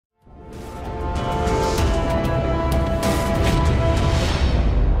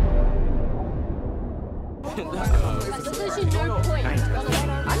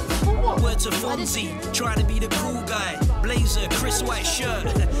to Fonzie, trying to be the cool guy. Blazer, Chris White shirt,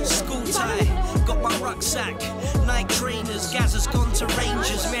 school tie. Got my rucksack, Nike trainers. Gaz has gone to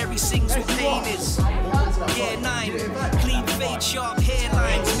Rangers. Mary sings with painters. Year 9, clean fade, sharp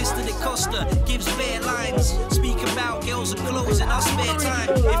hairlines. Mr. DeCosta gives bare lines. Speak about girls and clothes in our spare time.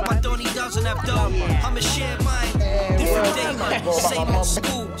 If my Donnie doesn't have dough, I'ma share mine. Different day, man, same old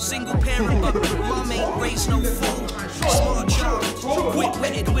school. Single parent, but mum ain't raised no fool. Smart child,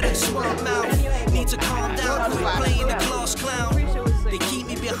 quick-witted with a smart mouth. Need to calm down, quit playing the class clown. They keep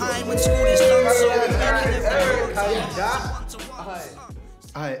me behind when school is done, so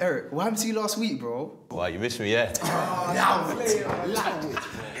Alright, Eric, what happened to you last week, bro? Why, you missed me, yeah? Allow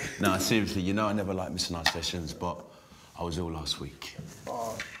it. Nah, seriously, you know I never like missing our sessions, but I was ill last week.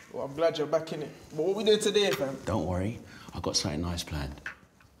 Oh, well, I'm glad you're back in it. But what we doing today, fam? Don't worry, I've got something nice planned.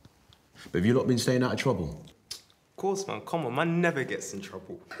 But have you lot been staying out of trouble? Of course, man. Come on, man never gets in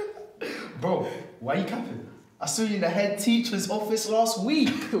trouble. Bro, why are you capping? I saw you in the head teacher's office last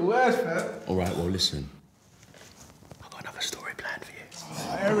week. Word, fam. All right, well, listen. I've got another story planned for you.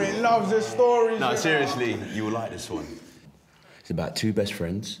 Oh, Eric loves his stories. No, seriously, you will like this one. It's about two best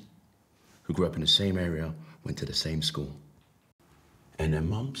friends who grew up in the same area, went to the same school. And their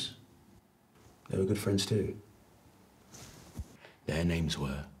mums, they were good friends too. Their names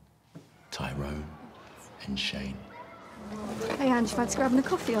were Tyrone and Shane. Hey, Ange, fancy grabbing a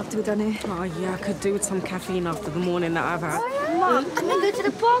coffee after we're done here? Oh, yeah, I could do with some caffeine after the morning that I've had. Oh, yeah? Mum, and then go to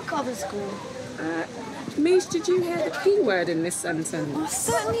the park after school. Mish, did you hear the P word in this sentence? I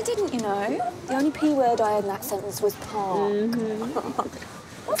certainly didn't, you know. The only P word I heard in that sentence was park.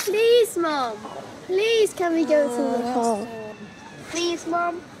 Please, Mum. Please, can we go to the park? Please,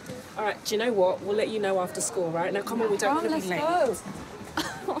 Mum. All right, do you know what? We'll let you know after school, right? Now, come on, we don't want to be late. Let's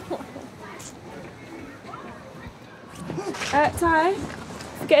go. Ty,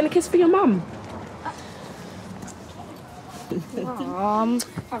 getting a kiss for your mum.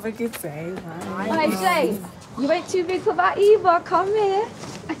 Have a good day, man. Hey, Shane, you ain't too big for that either. Come here.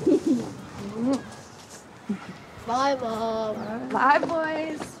 Bye, Mum. Bye,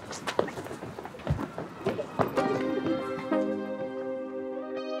 boys.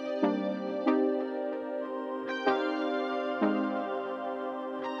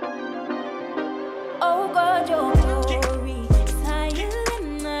 Oh God, your glory is higher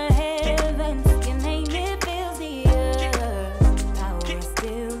than the heavens. Your name, it fills the earth. Power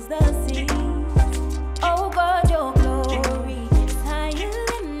stills the sea. Oh God, your glory is higher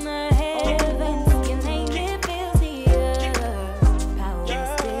than the heavens. Your name, it fills the earth. Power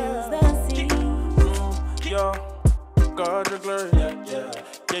stills the sea. Yo, God, your glory.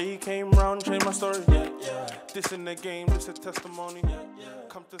 Yeah, you came round, changed my story. This in the game, this a testimony.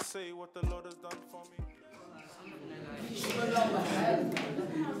 Come to say what the Lord has done for me.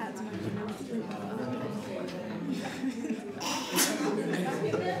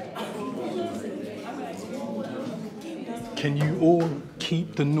 Can you all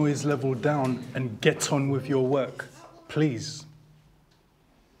keep the noise level down and get on with your work, please?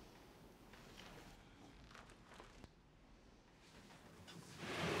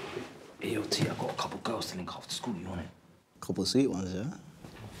 Hey, yo, T, I got a couple girls to link after school, you want it? Couple sweet ones, yeah?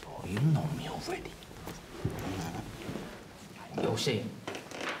 Bro, you know me already. Yo, Shane,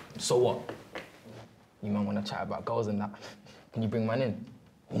 so what? You man want to chat about girls and that? Can you bring man in?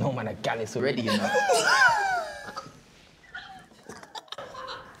 You know man, a gallus already, you know?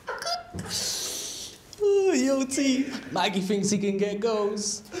 Yo, T, Mikey thinks he can get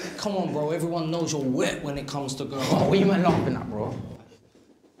girls. Come on, bro, everyone knows you're wet when it comes to girls. Oh, what you man laughing at, bro?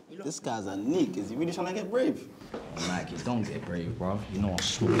 This guy's a neek. Is he really trying to get brave? Mikey, don't get brave, bro. You know I'll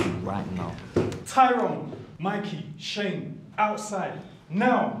smoke you right now. Tyrone, Mikey, Shane, outside,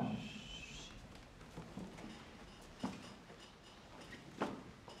 now!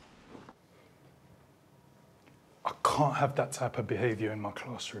 I can't have that type of behaviour in my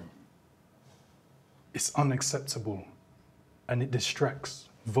classroom. It's unacceptable, and it distracts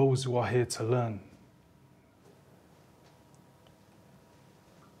those who are here to learn.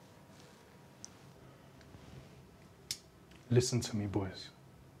 Listen to me, boys.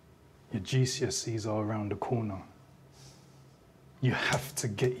 Your GCSEs are around the corner. You have to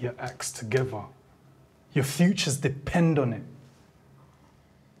get your acts together. Your futures depend on it.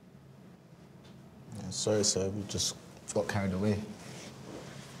 Yeah, sorry, sir. We just got carried away.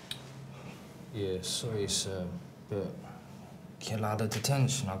 Yeah, sorry, sir, but get out of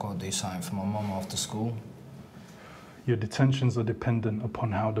detention. I gotta do something for my mum after school. Your detentions are dependent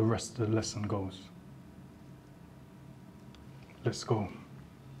upon how the rest of the lesson goes. Let's go.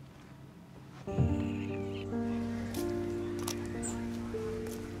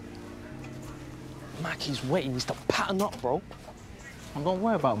 Mikey's wet, he needs to pattern up, bro. And don't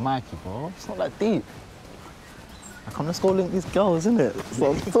worry about Mikey, bro. It's not that deep. I come, let's go link these girls, innit? That's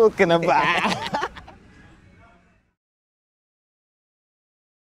what I'm talking about.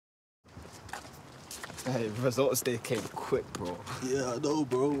 Hey, results day came quick, bro. Yeah, I know,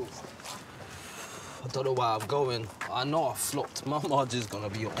 bro. I don't know where I'm going. I know I flopped. My margin's gonna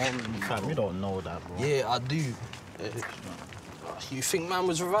be on me. Fam, you don't know that, bro. Yeah, I do. You think man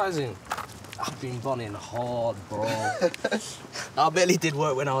was revising? I've been bunning hard, bro. I barely did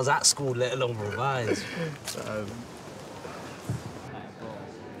work when I was at school, let alone revise. I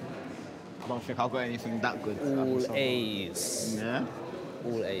don't think I've got anything that good. All A's. Yeah?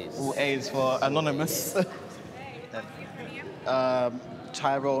 All A's. All A's for Anonymous.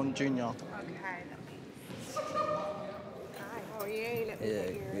 Tyrone Jr. Hi, how are you? Let me Yeah,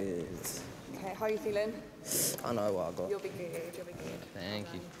 get your... good. Okay, how are you feeling? I know what I got. You'll be good, you'll be good. Thank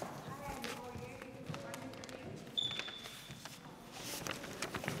you.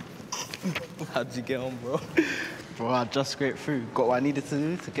 How'd you get on, bro? Bro, I just scraped through. Got what I needed to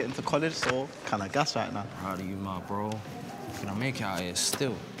do to get into college, so kind of gas right now. Proud of you, my bro. Can I make it out here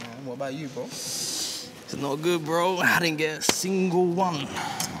still? What about you, bro? It's not good, bro. I didn't get a single one.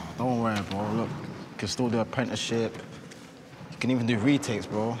 Don't worry, bro. Look, you can still do apprenticeship. You can even do retakes,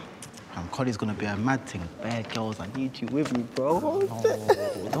 bro. College gonna be a mad thing. Bad girls, I need you with me, bro.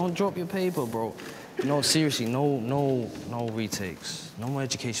 No, don't drop your paper, bro. No, seriously, no retakes. No more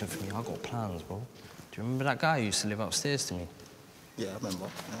education for me. I got plans, bro. Do you remember that guy who used to live upstairs to me? Yeah, I remember.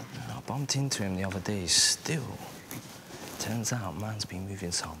 I bumped into him the other day still. Turns out man's been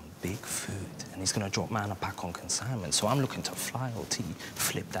moving some big food and he's gonna drop man a pack on consignment. So I'm looking to fly OT,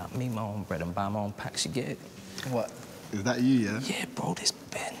 flip that, make my own bread and buy my own packs, you get it? What? Is that you, yeah? Yeah, bro, there's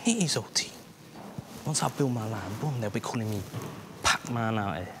bare nitties OT. Once I build my line, boom, they'll be calling me Pac-Man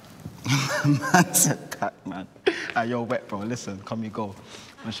out here. Man said Pac-Man. You're wet, bro. Listen, come you go.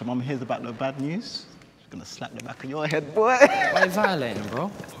 When your mum hears about the bad news, she's gonna slap the back of your head, boy. Why are you violating, bro?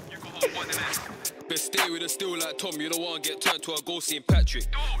 Best stay with a still like Tom, you don't want to get turned to a goal St. Patrick.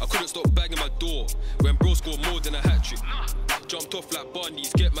 I couldn't stop banging my door when bro scored more than a hat-trick. Jumped off like bunnies,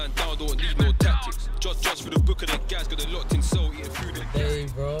 get man down, don't need no tactics. Just for the book of the guys, got a locked in soul, eating food. Hey,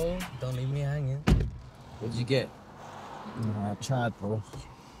 bro, don't leave me hanging. What'd you get? I tried, bro.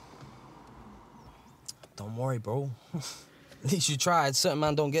 Don't worry, bro. At least you tried. Certain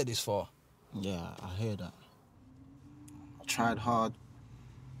man don't get this far. Yeah, I hear that. I tried hard.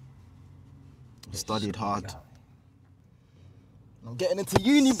 Studied hard. I'm getting into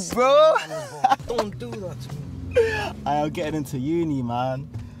uni, bro. Don't do that to me. I am getting into uni, man.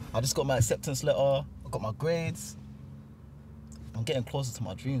 I just got my acceptance letter. I got my grades. I'm getting closer to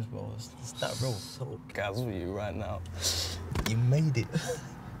my dreams, bro. It's that real. So casual with you right now. You made it.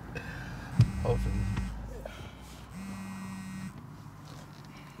 Hopefully.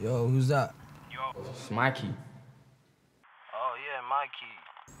 Yo, who's that? Yo. It's Mikey. Oh, yeah,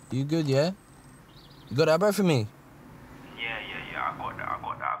 Mikey. You good, yeah? You got that bread for me? Yeah, I got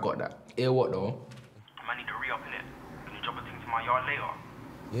that. Got that. Ear what, though? I need to re-up in it. Can you drop a thing to my yard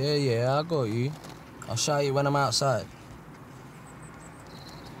later? Yeah, I got you. I'll shout you when I'm outside.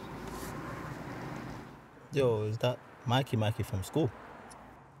 Yo, is that Mikey from school?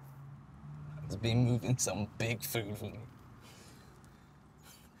 He's been moving some big food for me.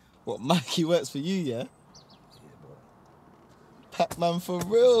 What, Mikey works for you, yeah? Pac-Man for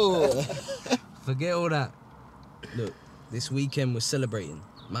real. Forget all that. Look, this weekend we're celebrating.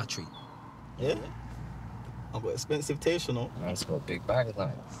 My treat. Yeah? I've got expensive taste, you know? Man's got a big bag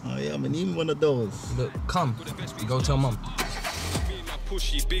like. Oh yeah, I'm gonna need one of those. Look, come. You go tell mum.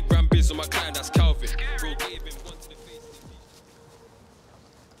 Pushy, big brand biz on my client, that's Calvin.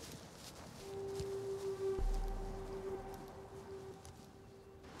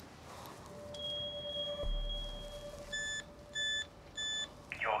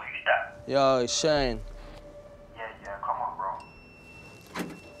 Yo, it's Shane. Yeah, come on, bro.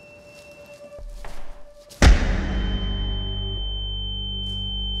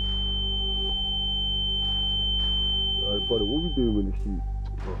 Alright, brother, what we doing with the shoot?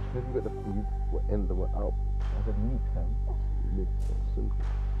 Bro, if we got the food, we're in, then we're out. I said, meet him. Makes it simple.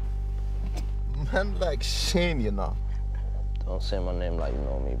 Man like Shane, you know. Don't say my name like you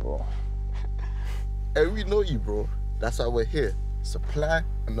know me, bro. Hey, we know you, bro. That's why we're here. Supply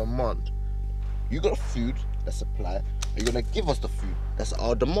and demand. You got food, that's supply. You're gonna give us the food, that's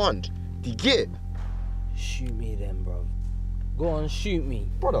our demand. Do you get it? Shoot me then, bro. Go on, shoot me.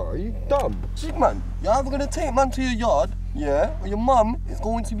 Brother, are you dumb? See, man, you're either gonna take man to your yard, yeah, or your mum is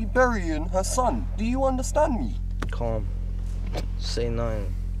going to be burying her son. Do you understand me? Calm. Say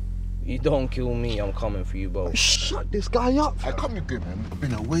 9. You don't kill me, I'm coming for you both. Shut this guy up. I can't be good, man. I've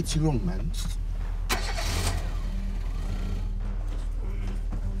been here way too long, man.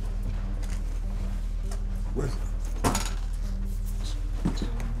 Where's...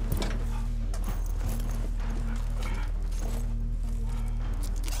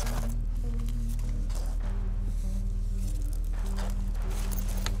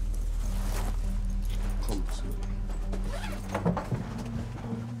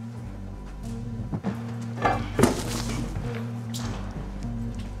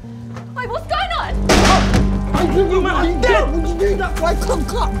 Wait, what's going on? You man, I'm dead! What you do that for? I can't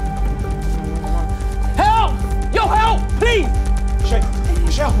cut! Help! Yo, help! Please!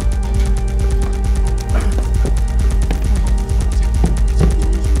 Michelle!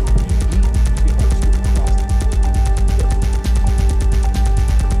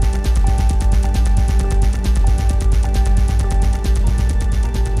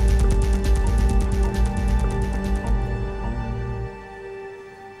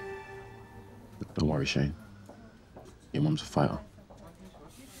 Don't worry, Shane. Your mum's a fighter.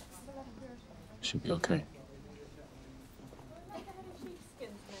 She'll be okay.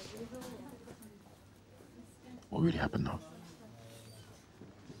 What really happened, though?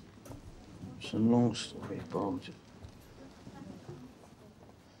 It's a long story, bro.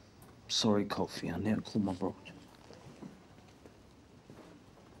 Sorry, Kofi. I need to call my bro.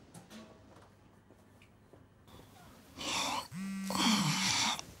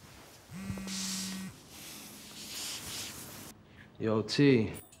 Yo, T. Yeah,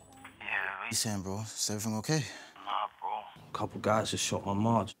 what you saying, bro? Is everything okay? Nah, bro. A couple guys just shot my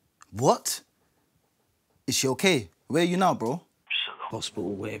Marge. What? Is she okay? Where are you now, bro?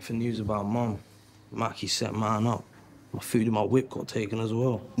 Hospital waiting for news about Mum. Mikey set mine up. My food and my whip got taken as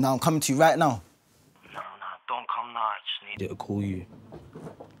well. Now I'm coming to you right now. Nah, don't come now. I just needed to call you.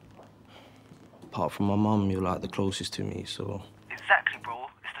 Apart from my mum, you're like the closest to me, so... Exactly, bro.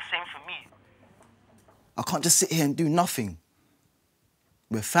 It's the same for me. I can't just sit here and do nothing.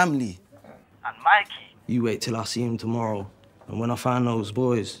 We're family. And Mikey. You wait till I see him tomorrow. And when I find those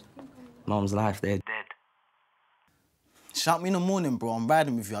boys, Mum's life, they're dead. Shout me in the morning, bro. I'm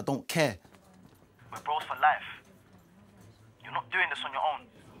riding with you. I don't care. We're bros for life. You're not doing this on your own.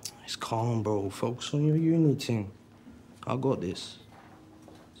 It's calm, bro. Focus on your uni thing. I got this.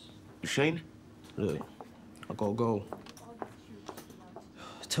 Shane? Look, I gotta go.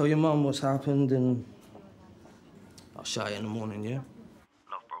 Tell your mum what's happened and I'll shout you in the morning, yeah?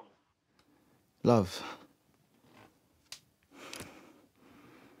 Love, bro. Love.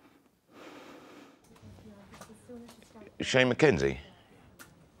 Shane McKenzie?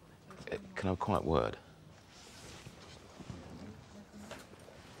 Can I have a quiet word?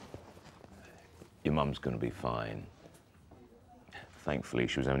 Your mum's gonna be fine. Thankfully,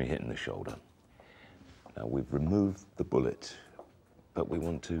 she was only hit in the shoulder. Now, we've removed the bullet, but we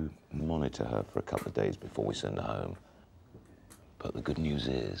want to monitor her for a couple of days before we send her home. But the good news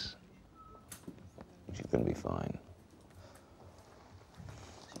is, she's gonna be fine.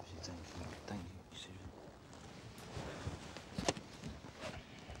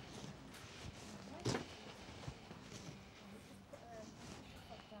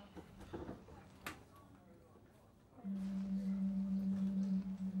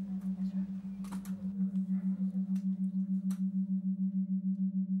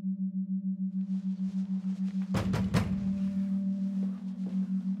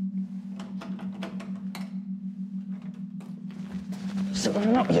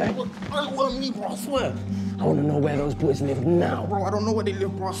 Something up, yeah? I don't want to leave, bro, I swear. I want to know where those boys live now. Bro, I don't know where they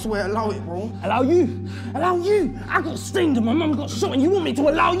live, bro, I swear. Allow it, bro. Allow you? Allow you? I got stinged and my mum got shot and you want me to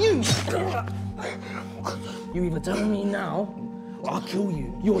allow you? You either tell me now or I'll kill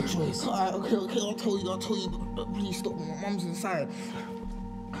you. Your choice. All right, okay, I'll tell you, but please stop, my mum's inside.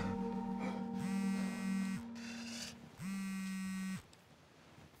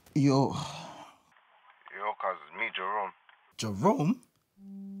 Yo, cuz, it's me, Jerome. Jerome?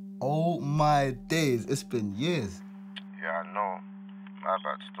 Oh my days, it's been years. Yeah, I know. My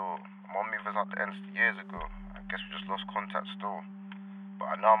bad still. Mom moved us out the ends years ago. I guess we just lost contact still. But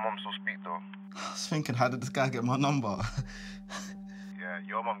I know Mom still speak though. I was thinking, how did this guy get my number? Yeah,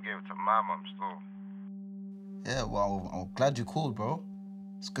 your mum gave it to my mum still. Yeah, well, I'm glad you called, bro.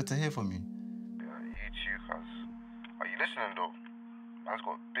 It's good to hear from you. Yeah, you too, cuz. Are you listening though? Man's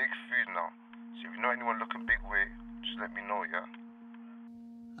got big food now. So if you know anyone looking big way, just let me know, yeah?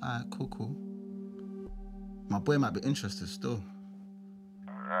 Alright, cool. My boy might be interested still.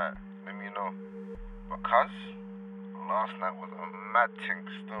 Alright, let me know. But cuz, last night was a mad thing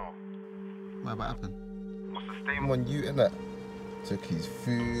still. What happened? What's the statement on you, innit? Took his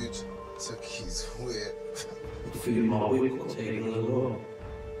food, took his whip. Food in my whip got taken as well.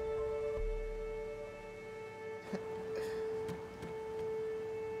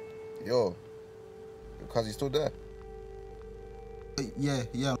 Yo, your cousin's still there? Yeah.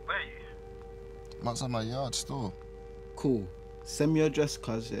 Where are you? I'm outside my yard still. Cool. Send me your address,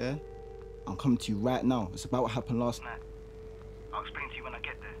 cuz, yeah? I'm coming to you right now. It's about what happened last night. I'll explain to you when I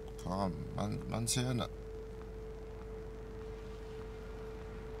get there. Calm, man's here, innit?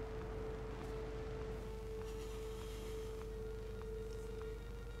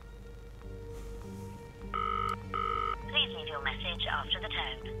 Please leave your message after the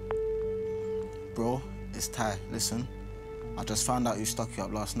tone. Bro, it's Ty. Listen, I just found out who stuck you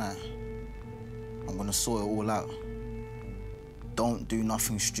up last night. I'm gonna sort it all out. Don't do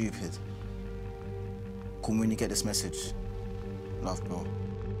nothing stupid. Call me when you get this message. Love, bro.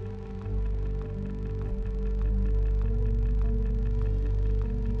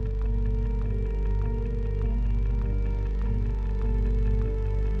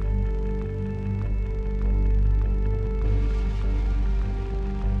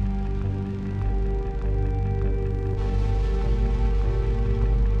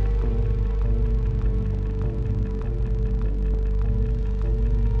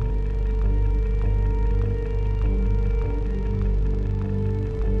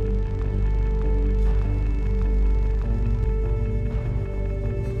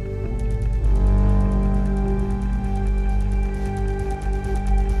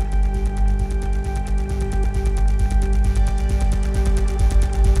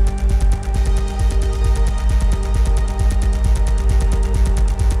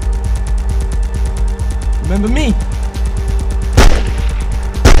 Remember me?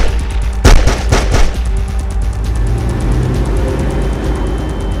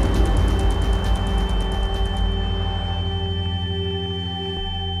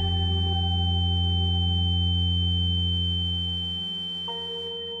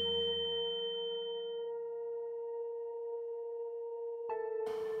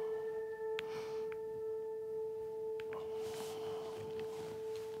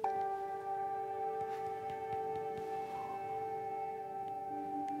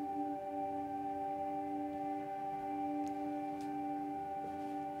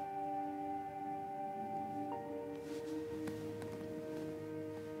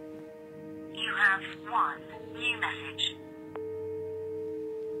 You have one new message.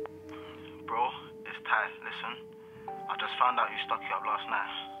 Bro, it's Ty. Listen, I just found out you stuck you up last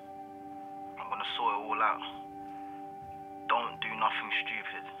night. I'm gonna sort it all out. Don't do nothing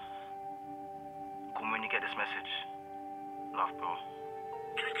stupid. Call me when you get this message. Love, bro.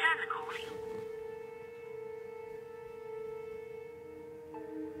 To return the call,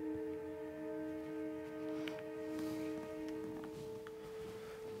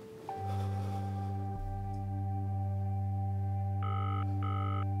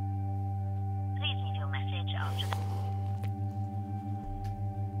 please leave your message after the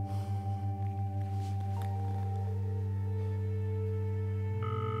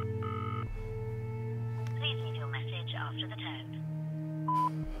Please leave your message after the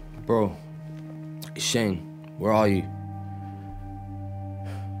tone. Bro, it's Shane. Where are you?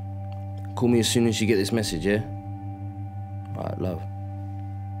 Call me as soon as you get this message, yeah? Alright, love.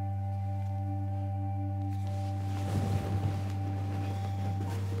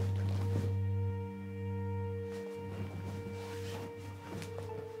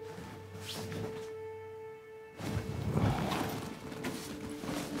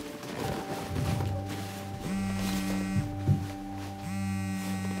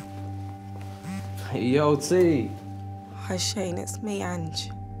 Yo, T. Hi, Shane. It's me,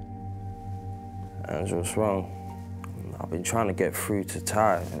 Ange. Ange, what's wrong? I've been trying to get through to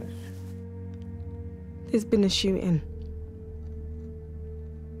Ty. There's been a shooting.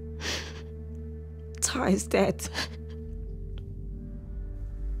 Ty's dead.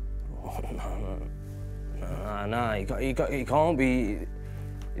 Oh, no. You can't be.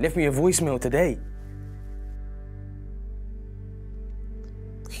 You left me a voicemail today.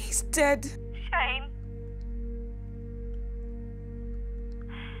 He's dead. Shane.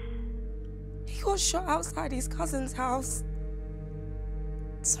 He got shot outside his cousin's house.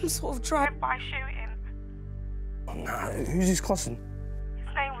 Some sort of drive-by shooting. Oh, nah, who's his cousin?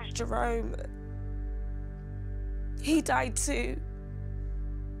 His name was Jerome. He died too.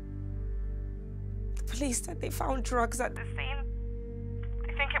 The police said they found drugs at the scene.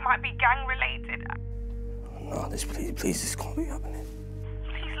 They think it might be gang-related. No, please, this can't be happening.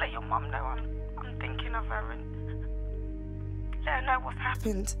 Please let your mum know I'm thinking of her and let her know what's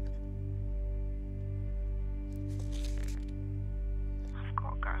happened.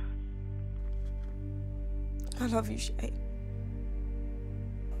 I love you, Shane.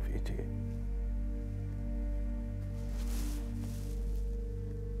 Love you too.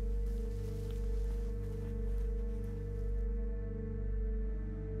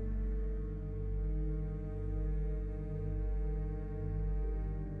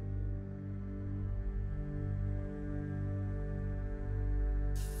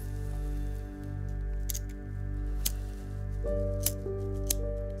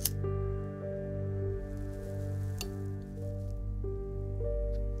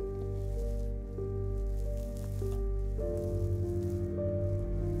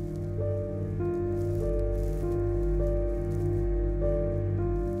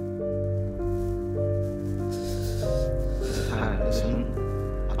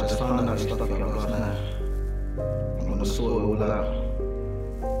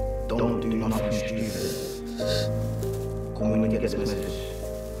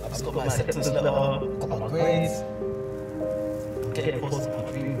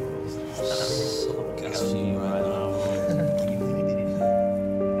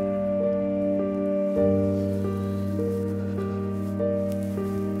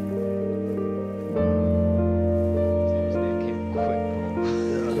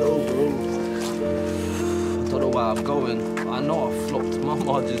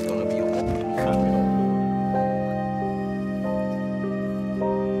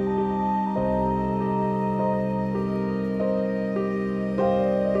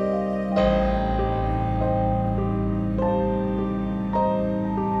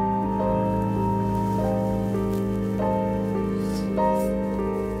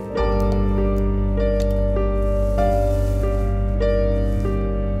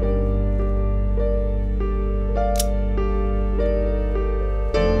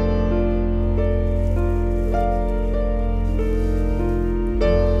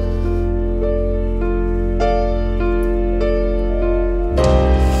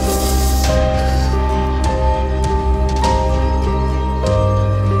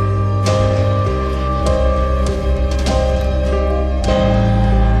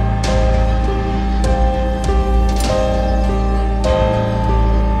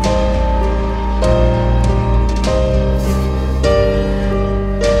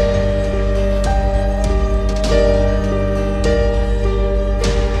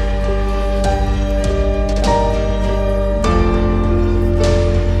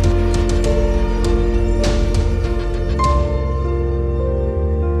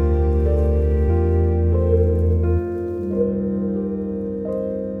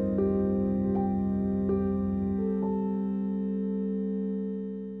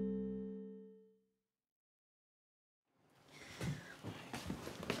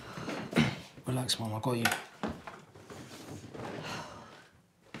 Relax, Mum, I got you.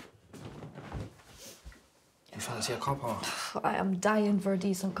 You fancy a cuppa? I am dying for a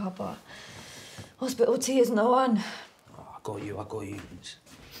decent cuppa. Hospital tea is no one. Oh, I got you.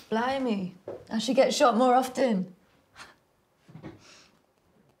 Blimey. I should get shot more often.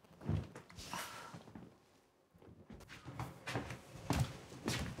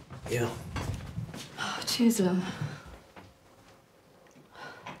 Yeah. Oh, cheers, love.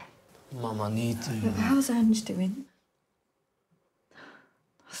 Mum, I need to... Look, how's Ange doing?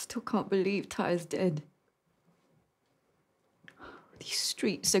 I still can't believe Ty's dead. These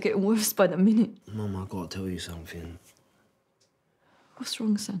streets are getting worse by the minute. Mum, I gotta tell you something. What's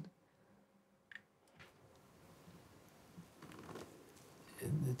wrong, son?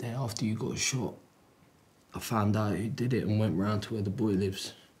 The day after you got shot, I found out who did it and went round to where the boy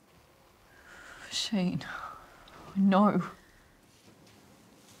lives. Shane, no.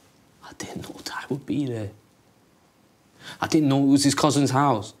 I didn't know Ty would be there. I didn't know it was his cousin's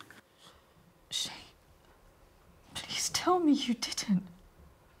house. Shane, please tell me you didn't.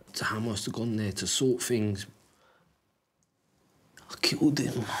 Ty must have gone there to sort things. I killed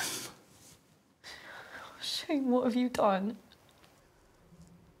him. Shane, what have you done?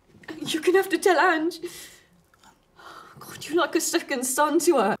 You're gonna have to tell Ange. God, you're like a second son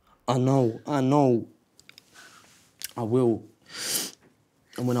to her. I know. I will.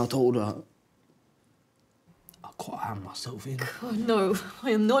 And when I told her, I got to hand myself in. God, no,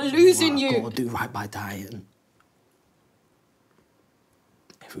 I am not losing you. I've got to do right by Diane.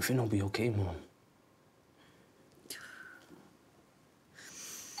 Everything will be okay, Mum.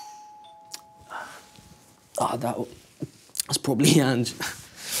 That's probably Ange.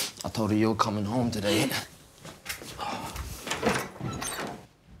 I told her you're coming home today.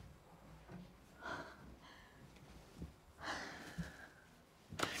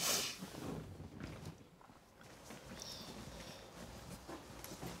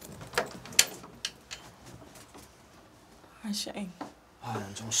 Hi, Shane. Hi,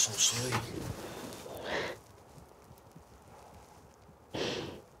 Ange, I'm so sorry.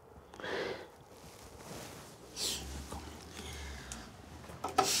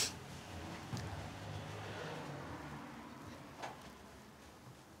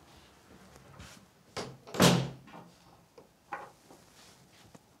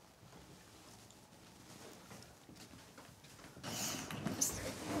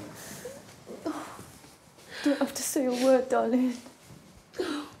 Don't have to say a word, darling.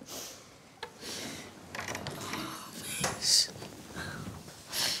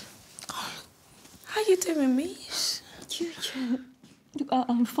 How you doing, Mish? Yeah. Look,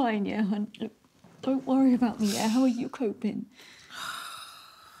 I'm fine, yeah, hon. Look, don't worry about me, yeah? How are you coping?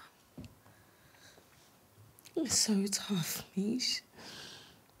 It's so tough, Mish.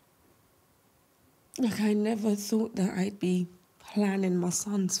 Like, I never thought that I'd be planning my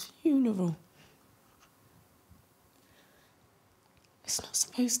son's funeral. It's not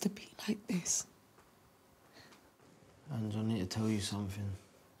supposed to be like this. Ange, I need to tell you something.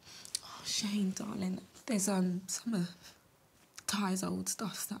 Oh, Shane, darling, there's some of Ty's old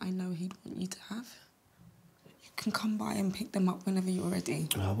stuff that I know he'd want you to have. You can come by and pick them up whenever you're ready.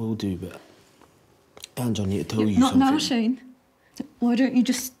 I will do, but Ange, I need to tell you Not something. now, Shane. Why don't you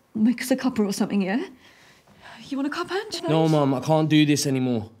just make us a cuppa or something, yeah? You want a cup, Ange? No, Mum, I can't do this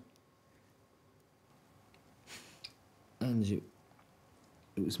anymore. Ange,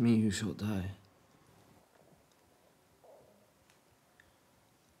 it was me who shot Ty.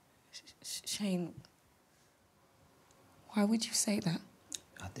 Shane, why would you say that?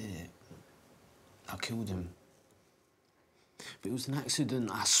 I did it. I killed him. But it was an accident,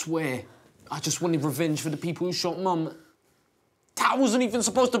 I swear. I just wanted revenge for the people who shot Mum. That wasn't even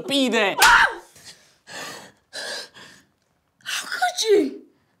supposed to be there. How could you?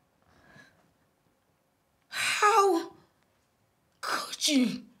 How could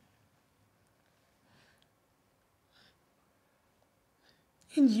you?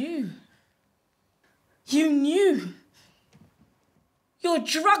 And you knew. Your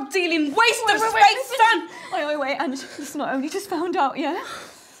drug-dealing waste of space, son! Wait, Ange, listen, I only just found out, yeah?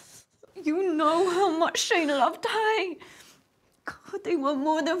 You know how much Shane loved Ty. God, they were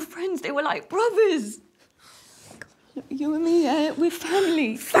more than friends, they were like brothers. God, you and me, yeah, we're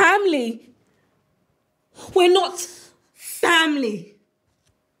family. Family? We're not family.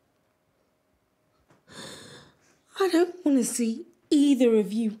 I don't want to see either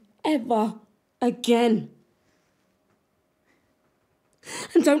of you ever again.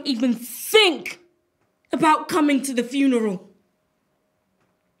 And don't even think about coming to the funeral.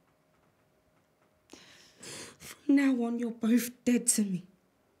 From now on, you're both dead to me.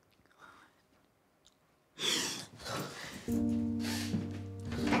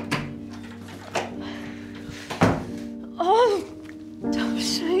 Oh, damn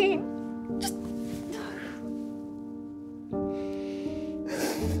Shane. Just...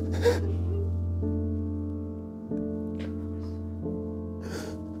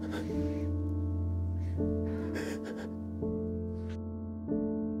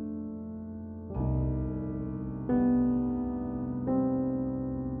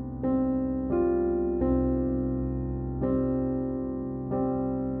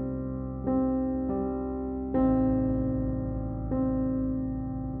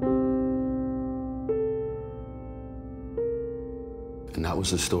 And that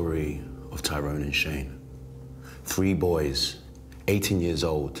was the story of Tyrone and Shane. 3 boys, 18 years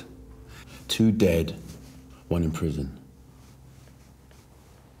old, 2 dead, 1 in prison.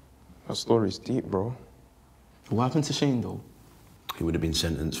 That story's deep, bro. What happened to Shane, though? He would have been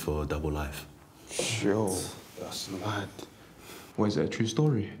sentenced for double life. Yo, that's mad. What, is that a true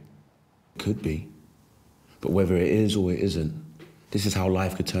story? Could be. But whether it is or it isn't, this is how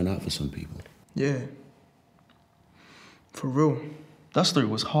life could turn out for some people. Yeah. For real. That story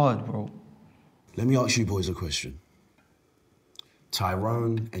was hard, bro. Let me ask you boys a question.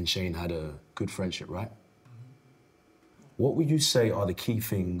 Tyrone and Shane had a good friendship, right? What would you say are the key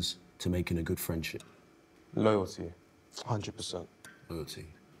things to making a good friendship? Loyalty. 100%. Loyalty.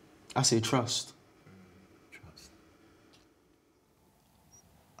 I say trust. Trust.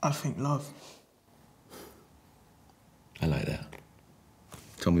 I think love. I like that.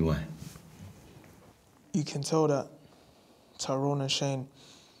 Tell me why. You can tell that Tyrone and Shane,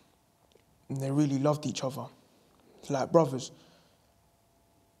 they really loved each other, like brothers.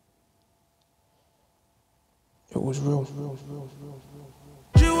 It was real.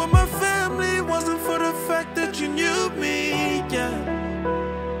 You were my family, wasn't for the fact that you knew me, yeah.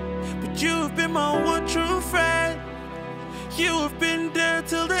 But you've been my one true friend. You have been there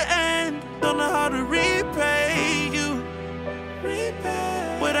till the end. Don't know how to repay you.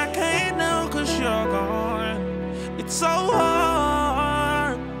 you're gone. It's so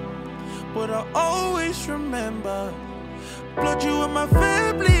hard, but I always remember. Blood you and my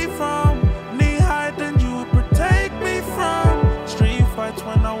family from knee high, then you would protect me from street fights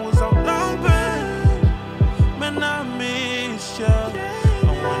when I was outnumbered. Man, I miss you.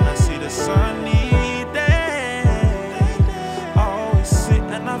 And when I see the sunny day, I always sit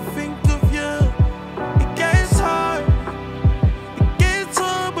and I think of you. It gets hard,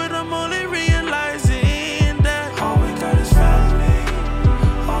 but I'm only realizing that all we got is family.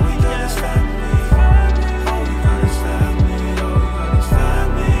 All we got is family. All we got is family.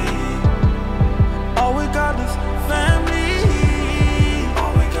 All we got is family.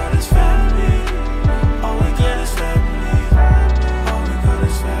 All we got is family. All we got is family. All we got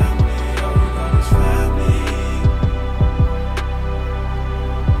is family. All we got is family.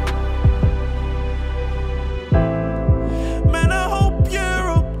 Man, I hope you're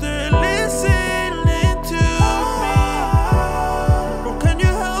up there listening to me. Bro, can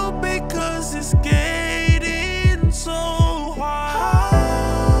you help me? 'Cause it's getting so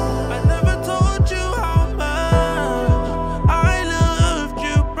hard. I never told you how much I loved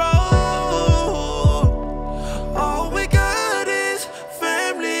you, bro. All we got is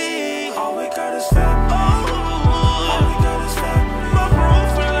family. All we got is family. All we got is family. My bro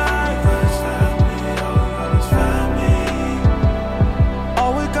for life. All we got is family.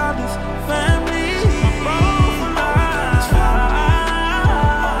 All we got is family. My bro for life.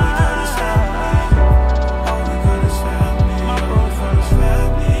 All we got is family. All we got is family. My bro for his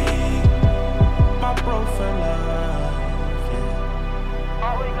family. My bro for life.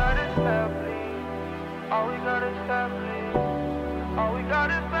 All we got is family. All we got is family. All we got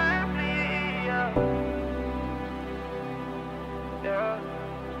is family. Yeah. Yeah.